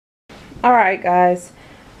Alright guys,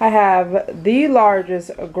 I have the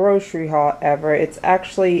largest grocery haul ever. It's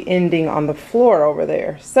actually ending on the floor over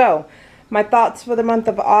there. So, my thoughts for the month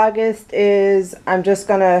of August is I'm just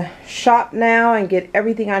going to shop now and get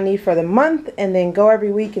everything I need for the month and then go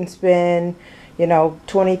every week and spend, you know,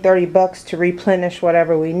 20-30 bucks to replenish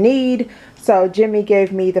whatever we need. So, Jimmy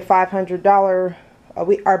gave me the $500 a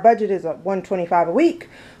week. Our budget is $125 a week.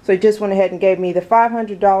 So, he just went ahead and gave me the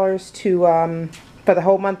 $500 to for the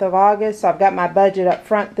whole month of August. So I've got my budget up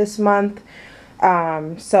front this month.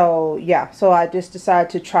 So yeah, so I just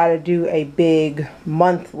decided to try to do a big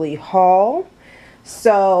monthly haul.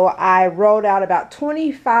 So I wrote out about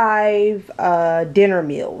 25 dinner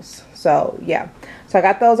meals. So yeah, so I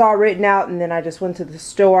got those all written out, and then I just went to the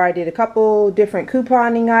store. I did a couple different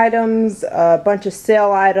couponing items, a bunch of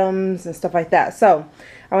sale items and stuff like that. So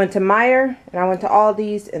I went to Meijer and I went to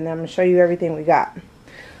Aldi's, and then I'm going to show you everything we got.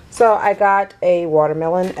 So I got a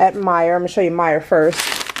watermelon at Meijer. I'm going to show you Meijer first.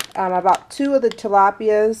 I bought 2 of the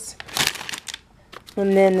tilapias.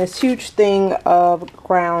 And then this huge thing of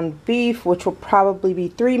ground beef, which will probably be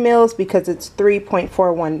 3 meals because it's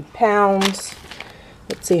 3.41 pounds.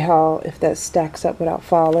 Let's see if that stacks up without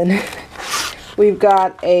falling. We've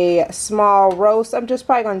got a small roast. I'm just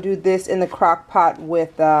probably going to do this in the crock pot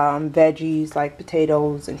with veggies like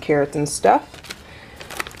potatoes and carrots and stuff.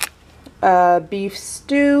 Beef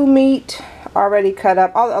stew meat already cut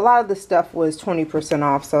up. A lot of the stuff was 20%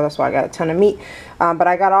 off, so that's why I got a ton of meat. But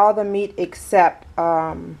I got all the meat except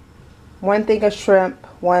 1 thing of shrimp,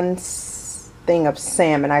 1 thing of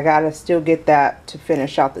salmon. I gotta still get that to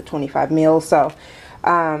finish out the 25 meals. So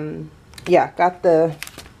yeah, got the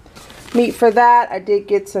meat for that. I did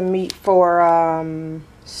get some meat for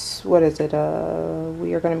what is it?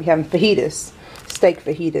 We are gonna be having fajitas, steak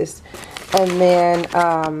fajitas, and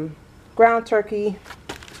then ground turkey,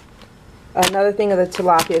 another thing of the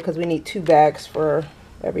tilapia because we need 2 bags for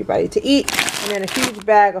everybody to eat, and then a huge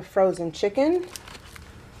bag of frozen chicken.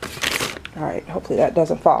 Alright, hopefully that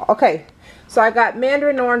doesn't fall. Okay, so I got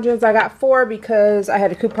mandarin oranges. I got 4 because I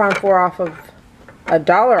had a coupon for off of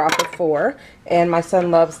 $1 off of 4, and my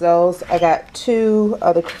son loves those. I got 2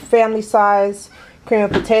 of the family size cream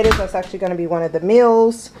of potatoes. That's actually going to be one of the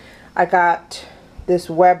meals. I got this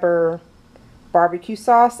Weber barbecue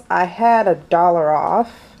sauce. I had $1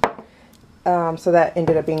 off, so that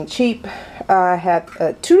ended up being cheap. I had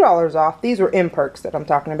 $2 off. These were M-Perks that I'm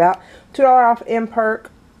talking about. $2 off M-Perk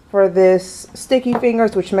for this sticky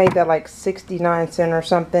fingers, which made that like 69 cents or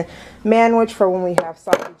something. Manwich for when we have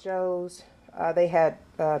Sloppy Joes. They had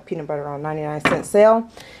peanut butter on 99-cent sale.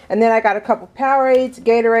 And then I got a couple Powerades,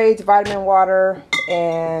 Gatorades, vitamin water,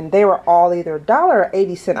 and they were all either $1 or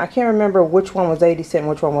 80 cents. I can't remember which one was 80 cents and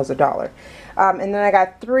which one was $1. And then I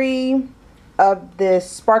got 3 of this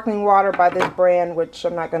sparkling water by this brand, which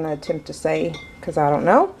I'm not going to attempt to say because I don't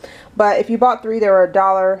know. But if you bought 3, they were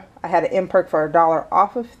 $1. I had an M-Perk for $1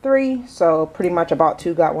 off of 3. So pretty much I bought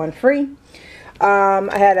 2, got 1 free.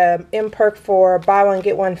 I had an M-Perk for buy 1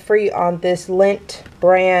 get 1 free on this Lindt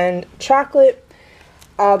brand chocolate.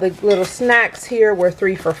 All the little snacks here were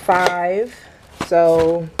 3 for $5.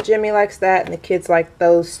 So Jimmy likes that and the kids like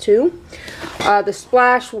those too. The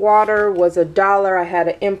splash water was $1. I had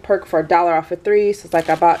an M-Perk for $1 off of 3. So it's like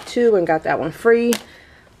I bought 2 and got that 1 free.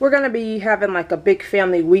 We're going to be having like a big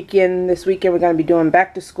family weekend this weekend. We're going to be doing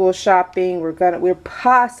back to school shopping. We're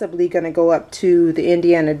possibly going to go up to the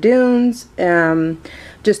Indiana Dunes.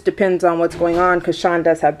 Just depends on what's going on because Sean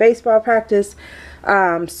does have baseball practice.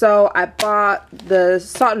 So I bought the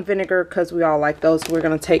salt and vinegar because we all like those. So we're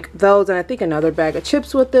going to take those and I think another bag of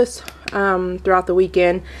chips with us throughout the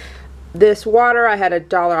weekend. This water, I had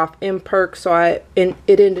 $1 off M-Perk, so it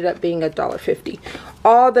ended up being $1.50.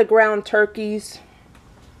 All the ground turkeys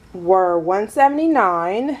were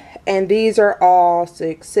 $1.79, and these are all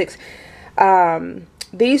 6.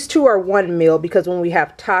 These 2 are 1 meal because when we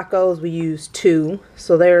have tacos, we use 2.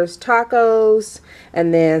 So there's tacos,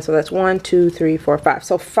 and then so that's 1, 2, 3, 4, 5.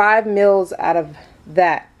 So 5 meals out of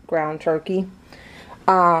that ground turkey.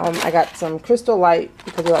 I got some Crystal Light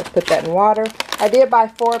because we like to put that in water. I did buy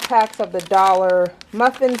 4 packs of the $1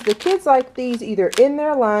 muffins. The kids like these either in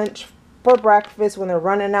their lunch, for breakfast when they're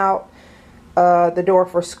running out the door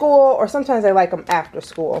for school, or sometimes they like them after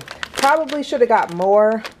school. Probably should have got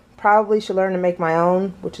more. Probably should learn to make my own,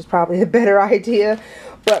 which is probably a better idea.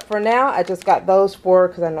 But for now, I just got those 4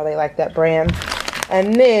 because I know they like that brand.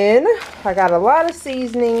 And then I got a lot of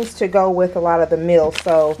seasonings to go with a lot of the meals.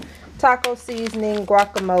 So taco seasoning,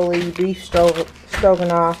 guacamole, beef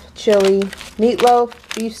stroganoff, chili, meatloaf,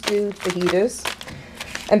 beef stew, fajitas.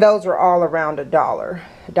 And those were all around $1.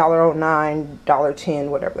 $1.09, $1.10,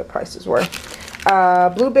 whatever the prices were.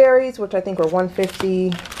 Blueberries, which I think were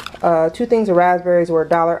 $1.50. 2 things of raspberries were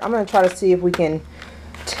 $1. I'm going to try to see if we can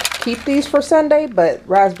keep these for Sunday, but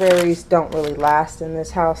raspberries don't really last in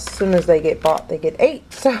this house. As soon as they get bought, they get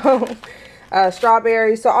ate. So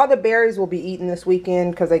strawberries. So all the berries will be eaten this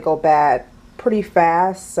weekend because they go bad pretty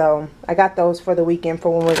fast. So I got those for the weekend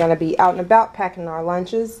for when we're going to be out and about packing our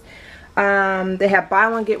lunches. They have buy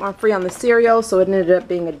one get one free on the cereal, so it ended up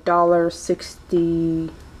being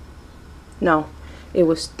 $1.60. No, it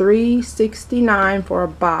was $3.69 for a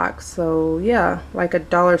box. So yeah, like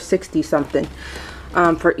 $1.60 something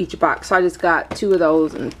for each box. So I just got 2 of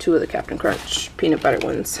those and 2 of the Captain Crunch peanut butter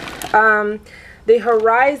ones. The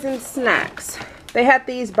Horizon snacks, they had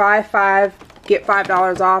these buy 5 get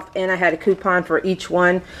 $5 off, and I had a coupon for each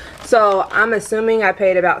one. So I'm assuming I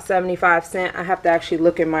paid about 75 cents. I have to actually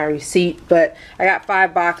look at my receipt, but I got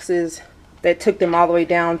 5 boxes that took them all the way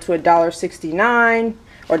down to $1.69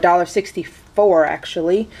 or $1.64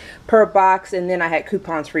 actually per box, and then I had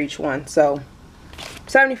coupons for each one. So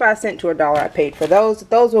 75 cents to $1 I paid for those.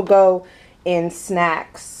 Those will go in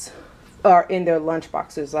snacks or in their lunch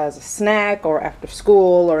boxes as a snack or after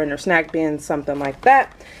school or in their snack bin, something like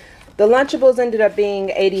that. The Lunchables ended up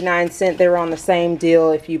being 89 cents. They were on the same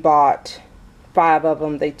deal. If you bought 5 of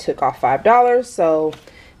them, they took off $5. So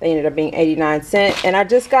they ended up being 89 cents. And I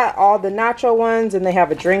just got all the nacho ones, and they have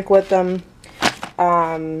a drink with them.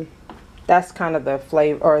 That's kind of the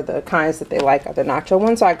flavor or the kinds that they like are the nacho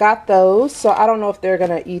ones. So I got those. So I don't know if they're going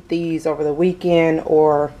to eat these over the weekend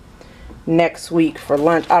or next week for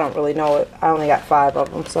lunch. I don't really know it. I only got 5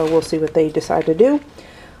 of them. So we'll see what they decide to do.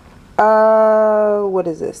 What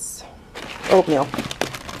is this? Oatmeal.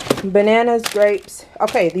 Bananas, grapes.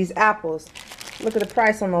 Okay, these apples. Look at the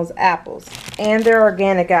price on those apples. And they're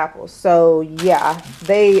organic apples. So yeah,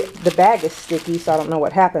 the bag is sticky, so I don't know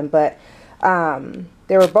what happened. But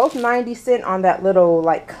they were both 90 cents on that little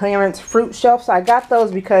like clearance fruit shelf. So I got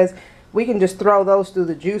those because we can just throw those through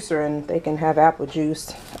the juicer and they can have apple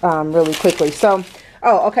juice really quickly. So,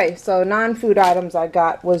 oh, okay. So non-food items I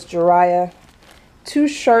got was Jiraiya. 2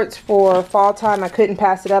 shirts for fall time. I couldn't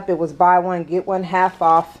pass it up. It was buy one, get one half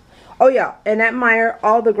off. Oh yeah, and at Meijer,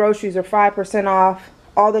 all the groceries are 5% off.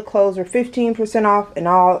 All the clothes are 15% off, and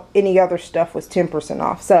any other stuff was 10%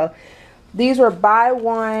 off. So these were buy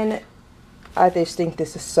one. I just think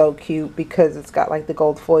this is so cute because it's got like the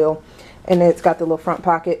gold foil and it's got the little front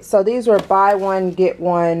pocket. So these were buy one, get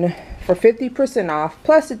one for 50% off.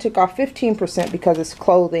 Plus it took off 15% because it's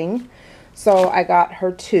clothing. So I got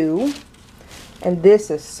her 2. And this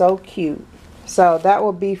is so cute. So that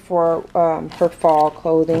will be for her fall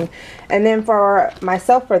clothing. And then for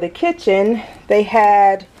myself for the kitchen, they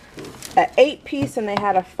had an 8-piece and they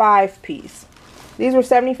had a 5-piece. These were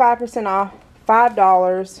 75% off,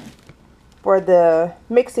 $5 for the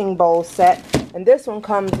mixing bowl set. And this one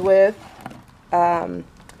comes with, let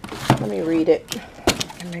me read it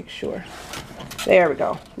and make sure. There we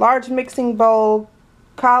go. Large mixing bowl,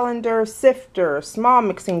 colander, sifter, small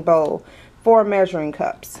mixing bowl, 4 measuring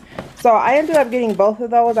cups. So I ended up getting both of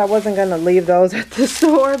those. I wasn't going to leave those at the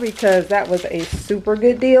store because that was a super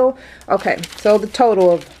good deal. Okay, so the total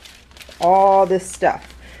of all this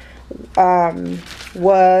stuff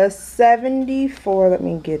was 74. Let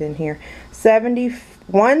me get in here.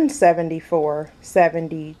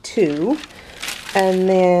 174.72. And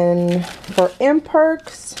then for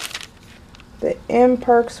M-Perks, the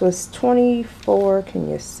M-Perks was 24. Can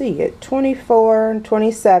you see it? 24 and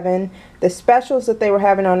 27. The specials that they were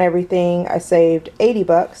having on everything, I saved 80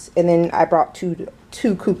 bucks, and then I brought two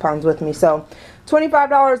coupons with me. So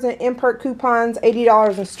 $25 in M-Perk coupons,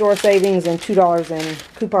 $80 in store savings, and $2 in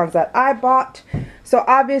coupons that I bought. So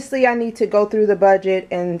obviously I need to go through the budget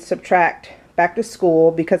and subtract back to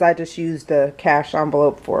school because I just used the cash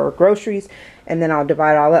envelope for groceries, and then I'll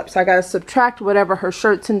divide it all up. So I got to subtract whatever her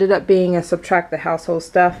shirts ended up being and subtract the household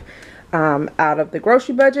stuff out of the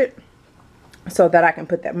grocery budget, so that I can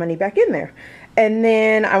put that money back in there. And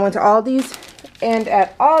then I went to Aldi's, and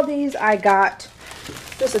at Aldi's I got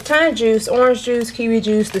just a ton of juice, orange juice, kiwi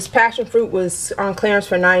juice. This passion fruit was on clearance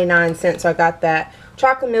for 99 cents, so I got that.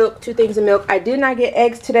 Chocolate milk, 2 things of milk. I did not get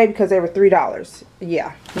eggs today because they were $3.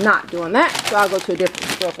 Yeah, not doing that, so I'll go to a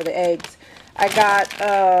different store for the eggs. I got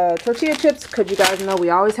tortilla chips because you guys know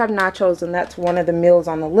we always have nachos, and that's one of the meals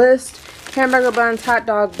on the list. Hamburger buns, hot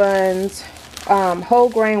dog buns, whole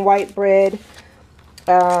grain white bread,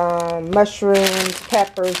 mushrooms,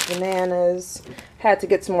 peppers, bananas. Had to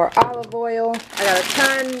get some more olive oil. I got a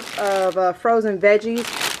ton of frozen veggies.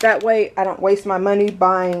 That way I don't waste my money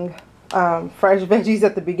buying fresh veggies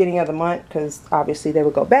at the beginning of the month because obviously they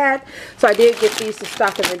would go bad. So I did get these to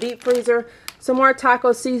stock in the deep freezer. Some more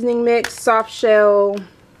taco seasoning mix, soft shell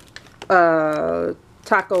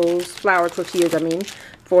tacos, flour tortillas, I mean,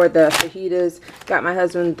 for the fajitas. Got my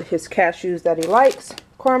husband his cashews that he likes.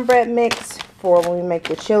 Cornbread mix for when we make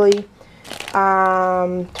the chili.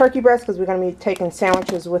 Turkey breast because we're going to be taking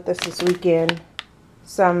sandwiches with us this weekend.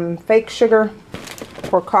 Some fake sugar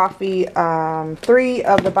for coffee. 3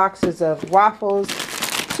 of the boxes of waffles.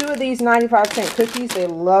 2 of these 95-cent cookies. They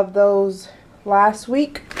loved those last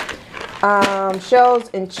week.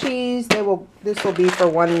 Shells and cheese. This will be for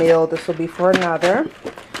one meal. This will be for another.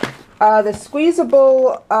 The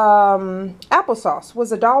squeezable applesauce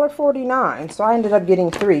was $1.49, so I ended up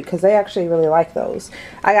getting 3 because they actually really like those.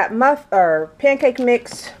 I got pancake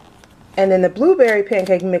mix, and then the blueberry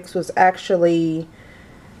pancake mix was actually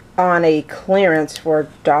on a clearance for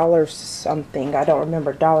 $1 something. I don't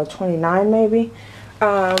remember, $1.29 maybe.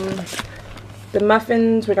 The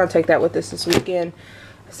muffins, we're gonna take that with us this weekend.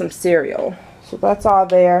 Some cereal, so that's all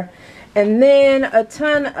there. And then a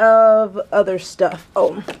ton of other stuff.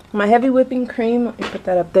 Oh, my heavy whipping cream, let me put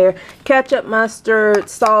that up there. Ketchup, mustard,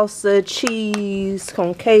 salsa, cheese,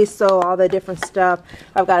 con queso, all that different stuff.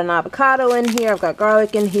 I've got an avocado in here, I've got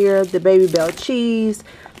garlic in here, the Baby Bell cheese.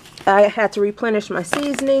 I had to replenish my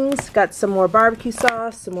seasonings. Got some more barbecue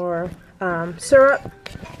sauce, some more syrup,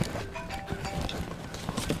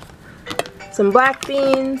 some black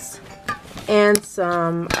beans, and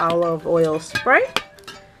some olive oil spray.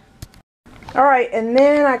 Alright, and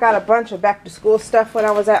then I got a bunch of back to school stuff when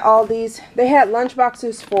I was at Aldi's. They had lunch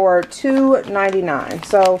boxes for $2.99.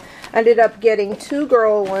 So I ended up getting 2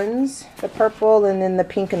 girl ones, the purple and then the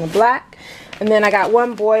pink and the black. And then I got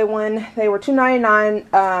 1 boy one. They were $2.99.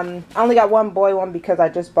 I only got 1 boy one because I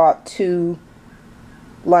just bought 2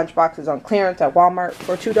 lunch boxes on clearance at Walmart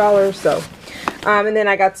for $2. So, and then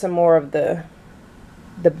I got some more of the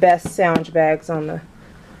best sandwich bags on the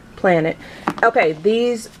planet. Okay,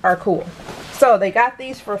 these are cool. So they got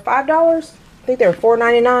these for $5. I think they were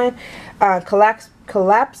 $4.99.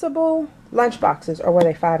 Collapsible lunch boxes, or were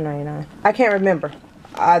they $5.99? I can't remember.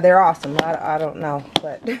 They're awesome. I don't know,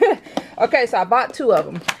 but okay. So I bought 2 of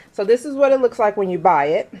them. So this is what it looks like when you buy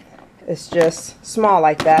it. It's just small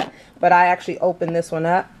like that. But I actually opened this one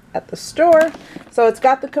up at the store. So it's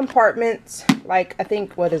got the compartments, like I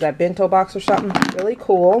think, what is that, bento box or something? Really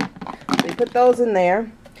cool. So you put those in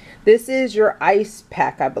there. This is your ice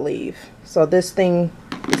pack, I believe. So this thing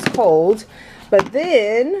is cold. But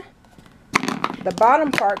then the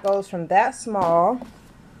bottom part goes from that small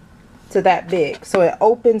to that big. So it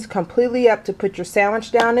opens completely up to put your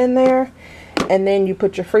sandwich down in there. And then you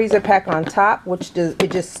put your freezer pack on top, which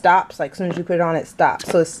it just stops. Like as soon as you put it on, it stops.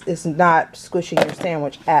 So it's not squishing your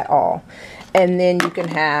sandwich at all. And then you can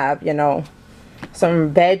have, you know,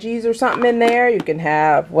 some veggies or something in there. You can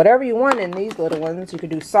have whatever you want in these little ones. You could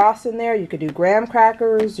do sauce in there. You could do graham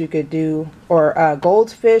crackers. You could do, or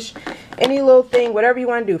goldfish. Any little thing, whatever you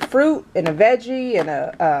want to do. Fruit and a veggie and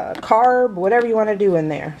a carb, whatever you want to do in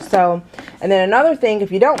there. So, and then another thing,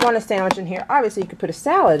 if you don't want a sandwich in here, obviously you could put a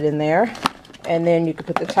salad in there. And then you could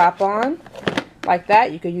put the top on like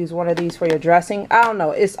that. You could use one of these for your dressing. I don't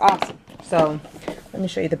know. It's awesome. So let me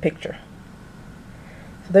show you the picture.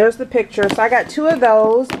 So there's the picture. So I got 2 of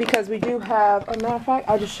those because we do have, a matter of fact,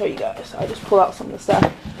 I'll just show you guys. I'll just pull out some of the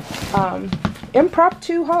stuff.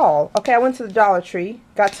 Impromptu haul. Okay, I went to the Dollar Tree.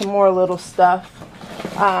 Got some more little stuff.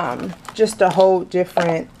 Just a whole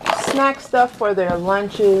different snack stuff for their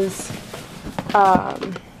lunches.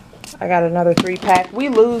 I got another 3-pack. We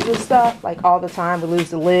lose this stuff like all the time. We lose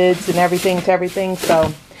the lids and everything to everything.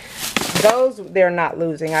 So those, they're not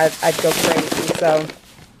losing. I'd go crazy. So,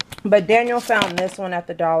 but Daniel found this one at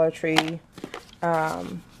the Dollar Tree.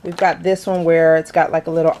 We've got this one where it's got like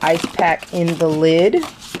a little ice pack in the lid.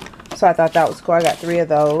 So I thought that was cool. I got 3 of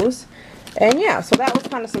those. And yeah, so that was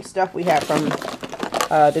kind of some stuff we had from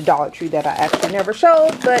the Dollar Tree that I actually never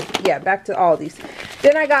showed. But yeah, back to all these.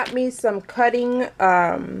 Then I got me some cutting,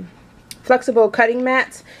 flexible cutting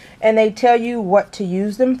mats, and they tell you what to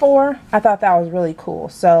use them for. I thought that was really cool.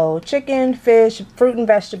 So chicken, fish, fruit and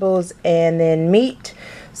vegetables, and then meat.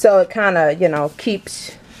 So it kind of, you know,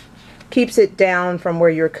 keeps it down from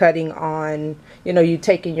where you're cutting on, you know, you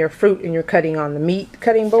taking your fruit and you're cutting on the meat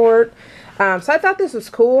cutting board. So I thought this was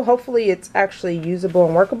cool. Hopefully it's actually usable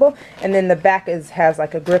and workable. And then the back has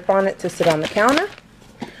like a grip on it to sit on the counter.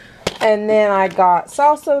 And then I got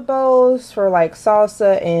salsa bowls for like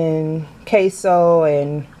salsa and queso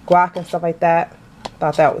and guac and stuff like that.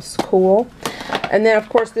 Thought that was cool. And then of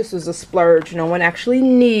course this was a splurge. No one actually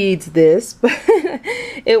needs this, but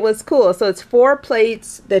it was cool. So it's 4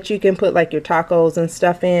 plates that you can put like your tacos and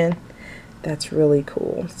stuff in. That's really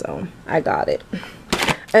cool. So I got it.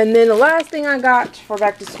 And then the last thing I got for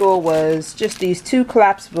back to school was just these 2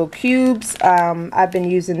 collapsible cubes. I've been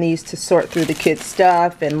using these to sort through the kids'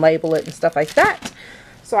 stuff and label it and stuff like that.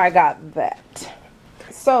 So I got that.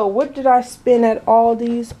 So what did I spend at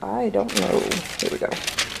Aldi's? I don't know. Here we go.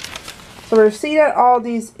 So the receipt at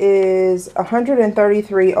Aldi's is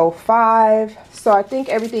 $133.05. So I think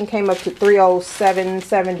everything came up to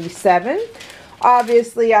 $307.77.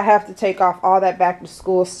 Obviously, I have to take off all that back to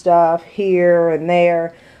school stuff here and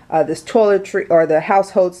there. This toiletry or the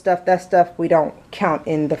household stuff, that stuff we don't count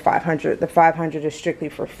in the 500. The 500 is strictly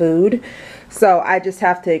for food. So I just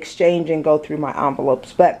have to exchange and go through my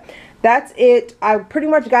envelopes. But that's it. I pretty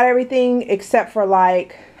much got everything except for,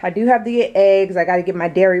 like, I do have the eggs. I got to get my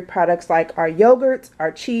dairy products like our yogurts,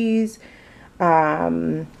 our cheese,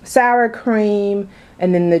 sour cream,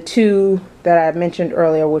 and then the 2 that I mentioned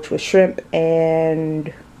earlier, which was shrimp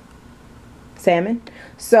and salmon.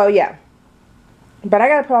 So yeah, but I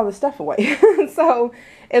gotta put all this stuff away. So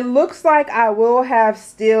it looks like I will have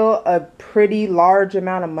still a pretty large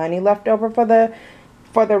amount of money left over for the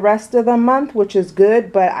rest of the month, which is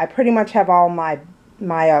good. But I pretty much have all my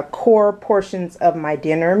core portions of my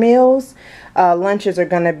dinner meals. Lunches are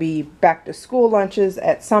going to be back to school lunches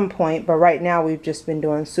at some point, but right now we've just been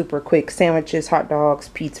doing super quick sandwiches, hot dogs,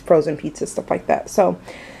 pizza, frozen pizza, stuff like that. So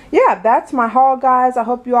yeah, that's my haul, guys. I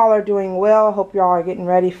hope you all are doing well. I hope you all are getting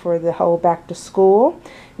ready for the whole back to school.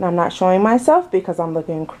 And I'm not showing myself because I'm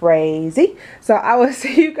looking crazy. So I will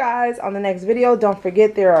see you guys on the next video. Don't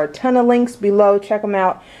forget, there are a ton of links below. Check them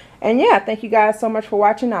out. And yeah, thank you guys so much for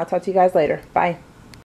watching. I'll talk to you guys later. Bye.